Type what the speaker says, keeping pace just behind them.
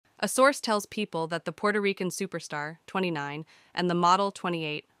A source tells People that the Puerto Rican superstar, 29, and the model,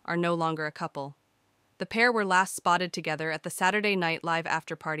 28, are no longer a couple. The pair were last spotted together at the Saturday Night Live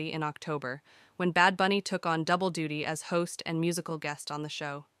afterparty in October, when Bad Bunny took on double duty as host and musical guest on the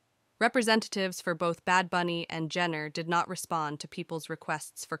show. Representatives for both Bad Bunny and Jenner did not respond to People's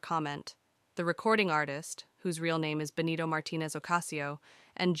requests for comment. The recording artist, whose real name is Benito Martínez Ocasio,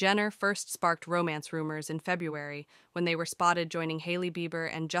 and Jenner first sparked romance rumors in February when they were spotted joining Hailey Bieber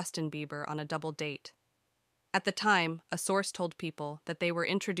and Justin Bieber on a double date. At the time, a source told People that they were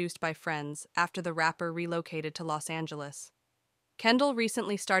introduced by friends after the rapper relocated to Los Angeles. Kendall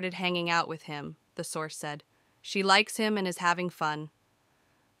recently started hanging out with him, the source said. She likes him and is having fun.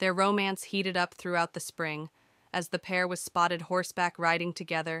 Their romance heated up throughout the spring, as the pair was spotted horseback riding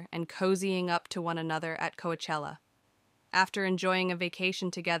together and cozying up to one another at Coachella. After enjoying a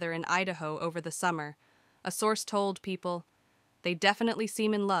vacation together in Idaho over the summer, a source told People, "They definitely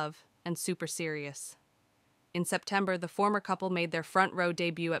seem in love and super serious." In September, the former couple made their front-row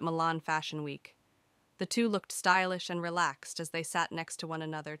debut at Milan Fashion Week. The two looked stylish and relaxed as they sat next to one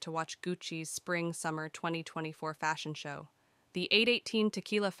another to watch Gucci's Spring-Summer 2024 fashion show. The 818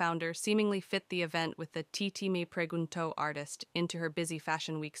 Tequila founder seemingly fit the event with the Titi Me Preguntó artist into her busy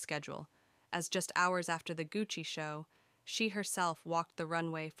Fashion Week schedule, as just hours after the Gucci show, she herself walked the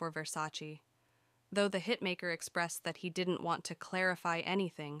runway for Versace. Though the hitmaker expressed that he didn't want to clarify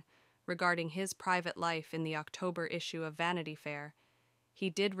anything regarding his private life in the October issue of Vanity Fair, he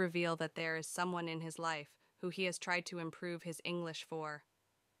did reveal that there is someone in his life who he has tried to improve his English for.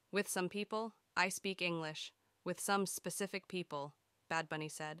 "With some people, I speak English. With some specific people," Bad Bunny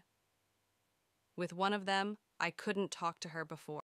said. "With one of them, I couldn't talk to her before."